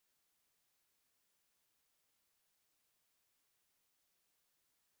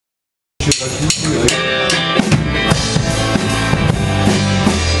la culture.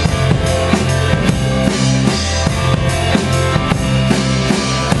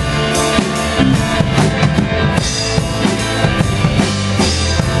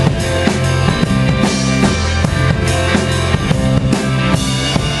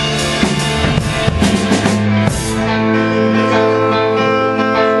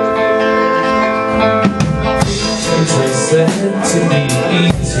 Said to be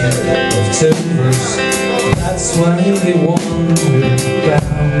eating of timbers, that's why they wander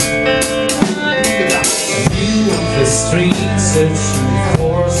about. And you walk the streets searching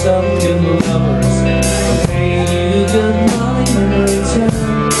for some good lovers, and pay you good money in return.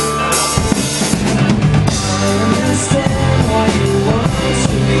 I understand why you want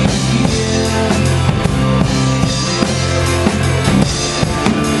to be here.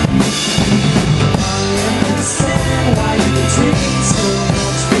 Why you take so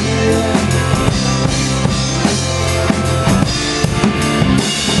much fear?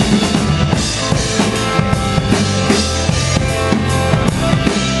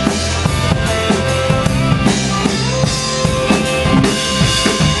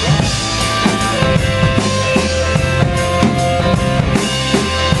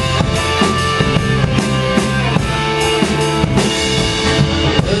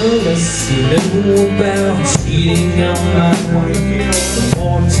 Unless you know about cheating on my wife, the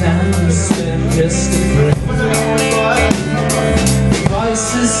more time you spend just to bring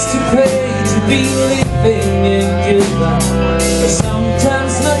prices to pay to be living in good life are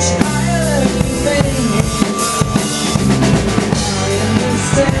sometimes much higher than you think. I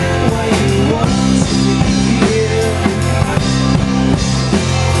understand why you want to be here.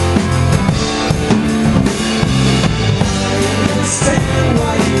 I understand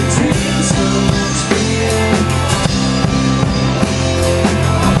why you drink so much beer.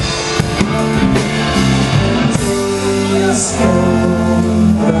 And days go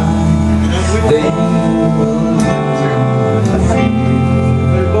by, they will leave you.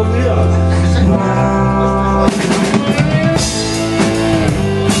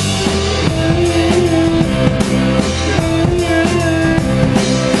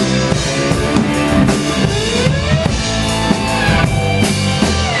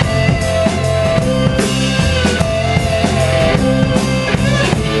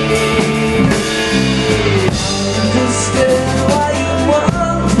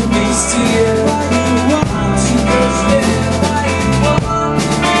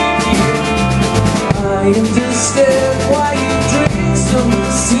 I understand why you drink so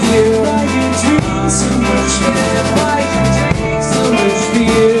much beer. Why you drink so much beer. Why you drink so much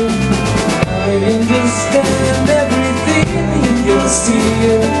beer. I understand everything in your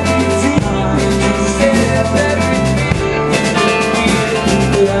steel. I understand everything in your steel.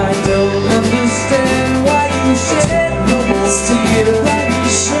 But I don't understand why you shed no more tears. Why you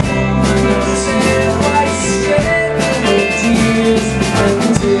shed no tears. Why you shed no more tears. And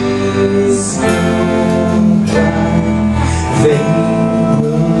tears. They